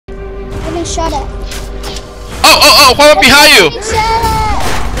getting shot at. Oh! One behind you! Shot at.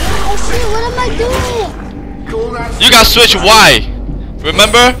 Oh shit! What am I doing? You got switch Y.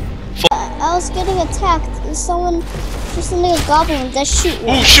 Remember? I was getting attacked. There's someone, just a nigga goblin that shoot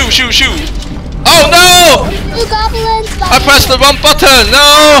me. Ooh, shoot! Oh no! Two goblins. I pressed the wrong button.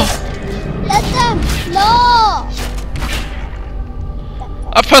 No! Let them. No.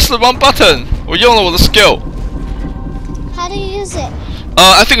 I pressed the wrong button. 我用了我的 skill. How do you use it?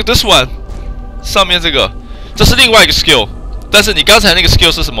 I think this one. 上面这个，这是另外一个 skill. 但是你刚才那个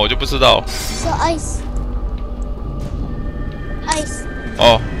skill 是什么，我就不知道。So ice.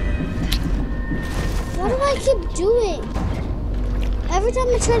哦。What do I keep doing? Every time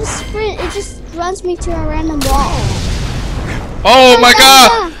I try to sprint, it just runs me to a random wall. Oh my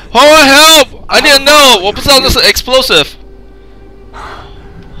god! Oh help! I didn't know. 我不知道那是 explosive.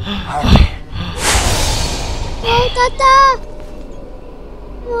 Oh, Tata!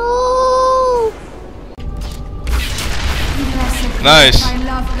 No! Nice.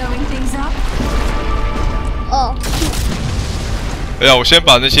 Oh. 哎呀，我先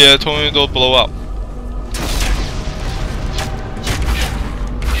把那些通通都 blow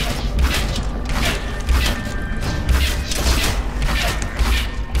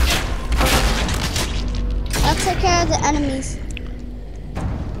take care of the enemies.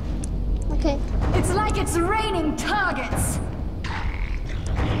 Okay. It's like it's raining targets.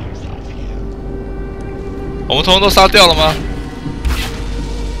 我们通通都杀掉了吗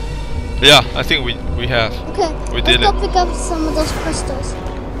 ？Yeah, I think we have. Okay. We Let's did go it. pick up some of those crystals.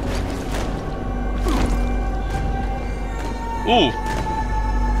 Ooh.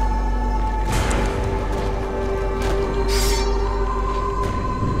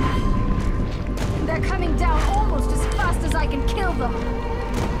 They're coming down almost as fast as I can kill them.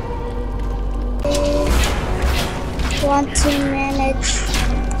 Want to manage.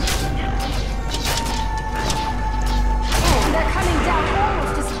 They're coming down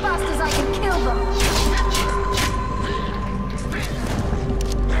almost as fast as I can kill them.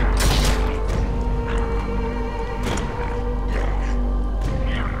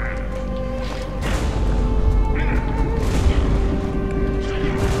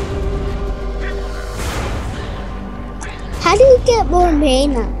 How do you get more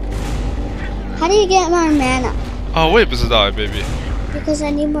mana? How do you get more mana? 啊，我也不知道哎 ，baby。 Because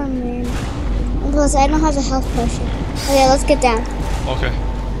I need more mana. Because I don't have a health potion. Okay, let's get down. OK。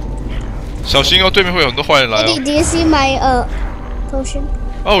小心哦，对面会有很多坏人来 Eddie, 哦。 do you see my potion?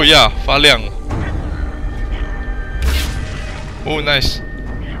 Oh yeah，发亮了。Oh nice。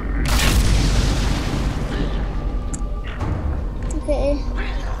 Okay.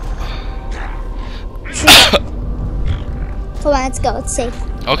 Shoot. Come on, let's go. It's safe.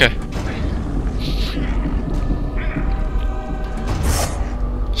 OK。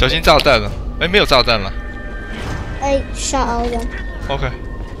小心炸弹了。哎，没有炸弹了。 I shot all of them. OK。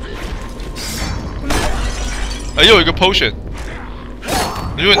哎，又有一个 potion。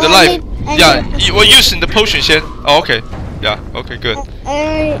如果你的 life， yeah， 我 use 你的 potion 先。哦 ，OK。Yeah，OK，good。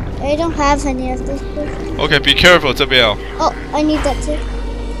 I don't have any of this potion. OK，be careful 这边哦。 Oh, I need that too.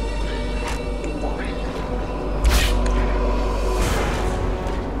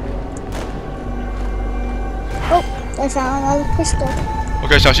 Oh, I found another crystal.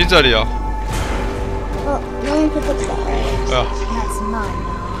 OK， 小心这里哦。 Oh, no one can put that. 哎呀， That's mine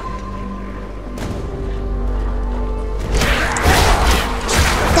now.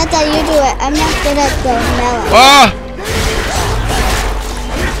 Tata, you do it. I'm not good at the melon. 啊！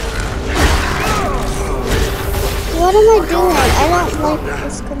 What am I doing? I don't like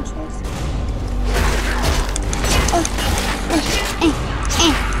this controls. Oh.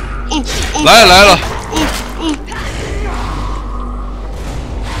 来了。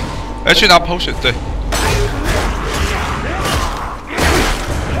哎，去拿 potion， 对。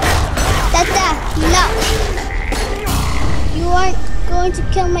 Tata, no. You aren't going to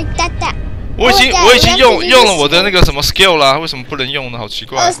kill my Tata. 我已经用了我的那个什么 skill 啦，为什么不能用呢？好奇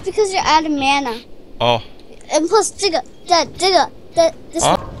Oh, 怪。 it's because you're out of mana. 哦。 And plus, this.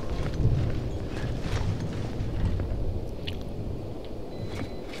 啊？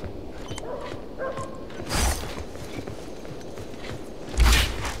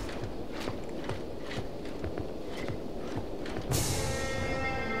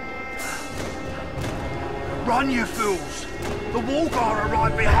 Run, you fools! The wall guard are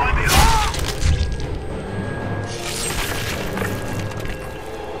right behind me. Ah!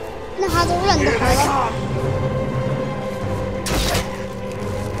 那他都认得好了。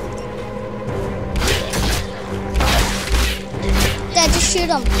 Yeah, just shoot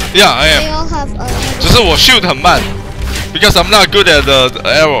them. Yeah, I They am. all have. 只是我 shoot 很慢 ，because I'm not good at the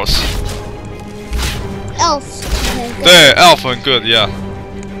arrows. elves. 对 ，elf 很 good，yeah。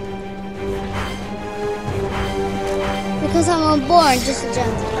 Because I'm born just a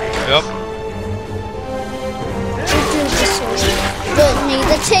gentle. Yep。 你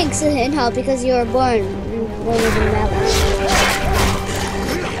的 check 是很好 because you were born lower than that one.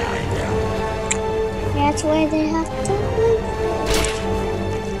 That's why they have to live.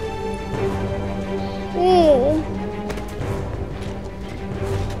 Ooh.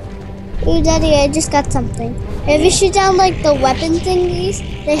 Ooh, Daddy, I just got something. If you shoot down like the weapon thingies,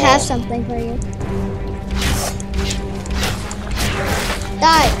 they have something for you.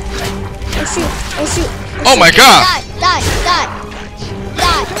 Die. Oh shoot. Oh shoot. Oh my god. Die. Die. Die.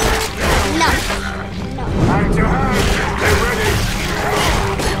 No. No. Hand to hand. Get ready.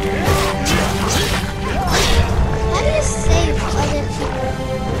 How do you save other people?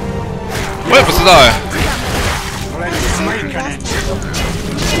 我也不知道哎。 Let's make an end.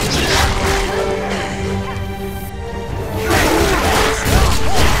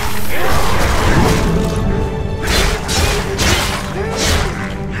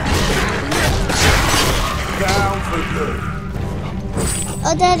 Down for good.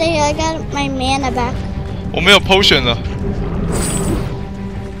 Oh, Daddy, I got my mana back. 我没有 potion 了。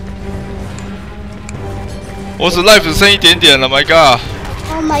我只 life 只剩一点点了 ，My God！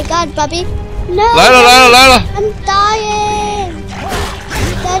 Oh my God, Bubby. No. 来了！ I'm dying.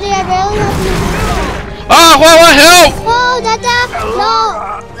 Daddy, I barely have any. 啊，欢 help！ Oh, Dada. No.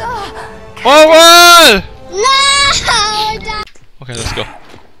 欢 No. I died. OK, let's go.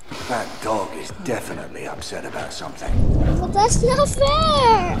 That dog is definitely upset about something. But that's not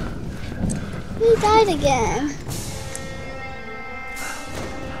fair. He died again.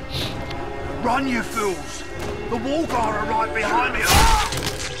 Run, you fools! The Walgar are right behind me.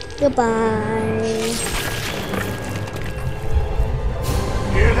 Goodbye.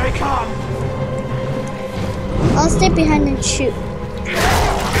 Here they come. I'll stay behind and shoot.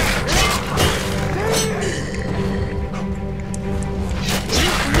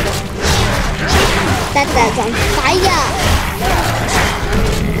 That's on fire.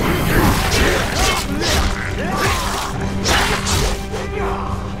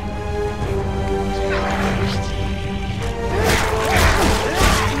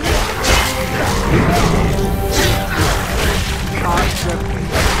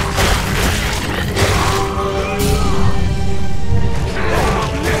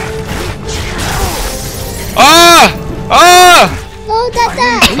 Oh, Dada.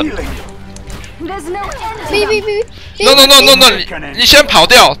 There's no end to Beep, them. beep, beep. No， 你先跑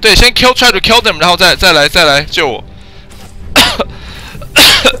掉，对，先 try to kill them， 然后再来救我。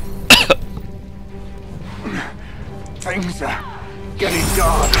Things are getting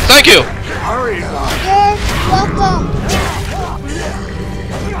dark. Thank you. Hurry along. You're welcome.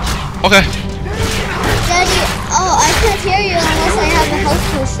 OK， Daddy, oh, I can't hear you unless I have a health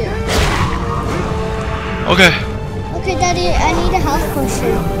potion. OK， Okay, Daddy, I need a health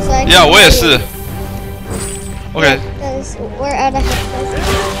potion. So I can Yeah， 我也 hear 是 you. OK， Because we're out of health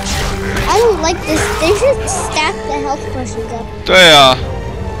potions. I don't like this. They should stack the health potions up. 对啊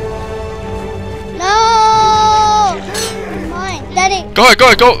No! Mine. Daddy,，Go get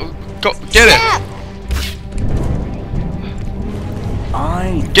it snap.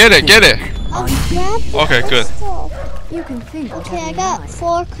 get it。 I'll grab the Okay, good. crystal. You can think. Okay, I got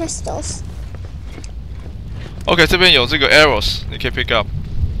 4 crystals. OK， 这边有这个 arrows， 你可以 pick up。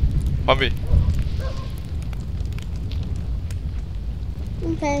关闭。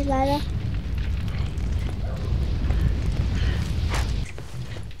 Okay, 来了。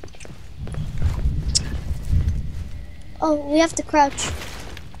Oh, we have to crouch.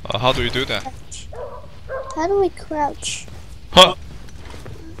 How do you do that？ How do we crouch? 哼。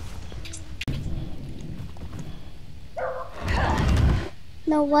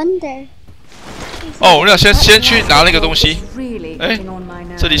 No wonder. 哦，我们俩先去拿那个东西。 Really 哎 getting on my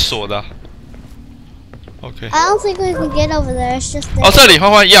nerves. 这里锁的啊。OK。 I don't think we can get over there. It's just there. 哦，这里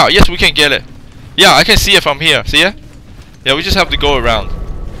欢欢 ，Yeah, yes, we can get it. Yeah, I can see it from here. See it? Yeah, we just have to go around.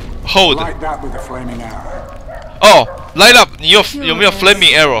 Hold. Light that with a flaming arrow. 哦 ，light up. 你有没有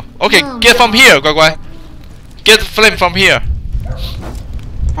flaming arrow? OK, get from here, 乖乖。Get flame from here.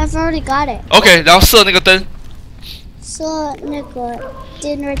 I've already got it. OK， 然后射那个灯。 So, 那个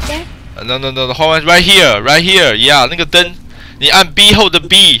din right there. No, 欢欢 right here, Yeah, 那个灯，你按 B 后的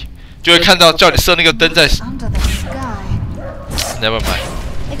B 就会看到叫你射那个灯在。 Under the sky. Never mind.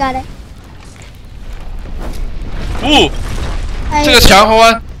 I got it. 呜， I 这个墙欢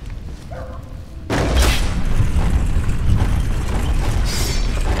欢。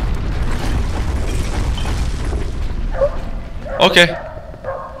 OK，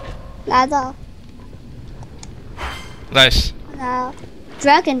 拿到。Nice. Now,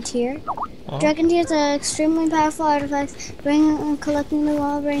 Dragon Tear. Oh. Dragon Tears are extremely powerful artifacts. Bringing and collecting the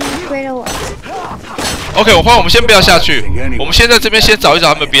wall, bringing greater wealth. OK， 我们先不要下去，我们先在这边先找一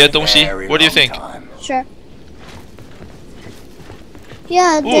找他们别的东西。What do you think? Sure.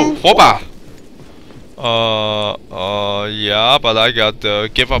 Yeah. Then. 火把。Yeah, but I got to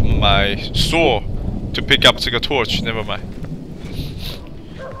give up my sword to pick up 这个 torch. Never mind.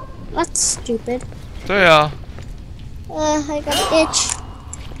 That's stupid. 对啊。I got an itch.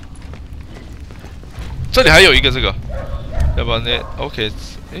 这里还有一个这个，要不然那 OK？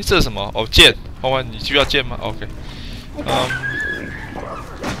 哎，这是什么？哦，剑。花花，你需要剑吗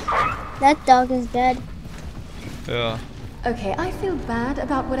 ？OK。That dog is dead. 对啊。 Okay, I feel bad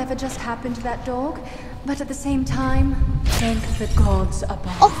about whatever just happened to that dog, but at the same time, thank the gods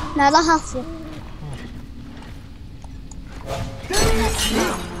above. Oh, now the half.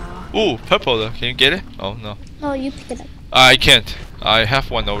 Ooh, purple 的 Can you get it? Oh no. No, you pick it up. I can't. I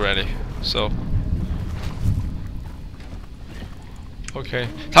have one already. So. Okay.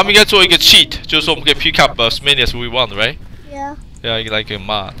 他们应该做一个 cheat，就是说我们可以 pick up as many as we want, right? Yeah. Yeah, like a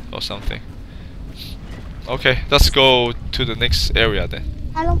mod or something. Okay, let's go to the next area then.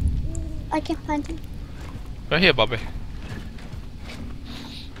 I can't find him. Right here, 宝贝。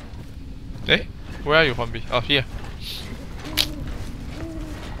哎 ，Where are you, 黄碧？哦 ，here.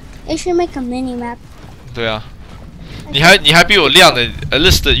 They should make a mini map. 对啊，你还比我亮的。At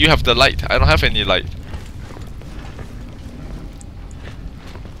least you have the light. I don't have any light.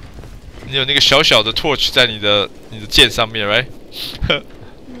 你有那个小小的 torch 在你的剑上面 ，right?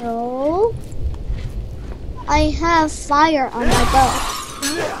 No. I have fire on my bow.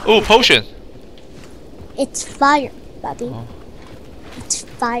 Oh, potion. It's fire, buddy. It's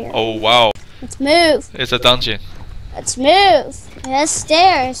fire. Oh wow. Let's move. It's a dungeon. Let's move. It has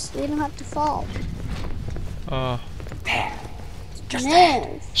stairs. We don't have to fall. Just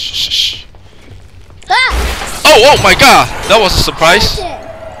Move. Shh. Ah! Oh my God! That was a surprise.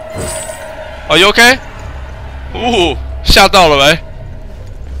 Are you okay? 吓到了没？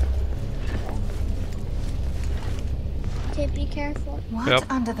 Okay, be careful. What Yep.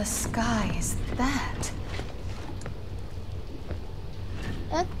 under the sky is that?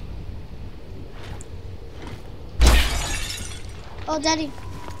 Oh, Daddy,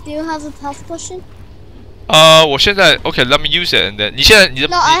 do you have a puff potion? 我现在 OK, let me use it and then 你现在你的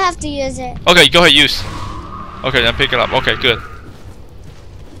No, I have to use it. OK, go ahead use. OK, then pick it up. OK, good.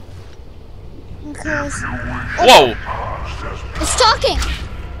 Because Whoa! it's talking.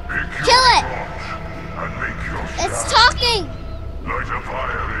 Kill it. It's talking.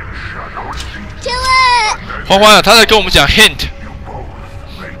 Kill it. 欢欢啊，他在跟我们讲 hint.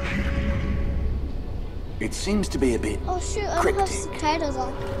 It seems to be a bit Oh shoot, I don't have subtitles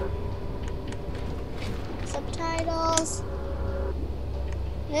on. Subtitles.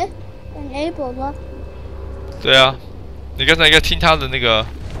 Eh? Enabled, huh? 对啊，你刚才应该听他的那个，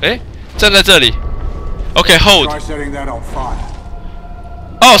哎，站在这里。OK, hold. Try setting that on fire.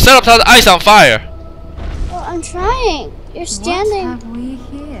 Oh, set up 他的 eyes on fire. Oh, I'm trying. You're standing. What have we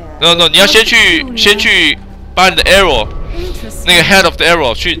here? No, 你要先去把你的 arrow 那个 head of the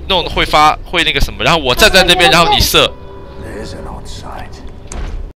arrow 去弄会那个什么，然后我站在那边，然后你射。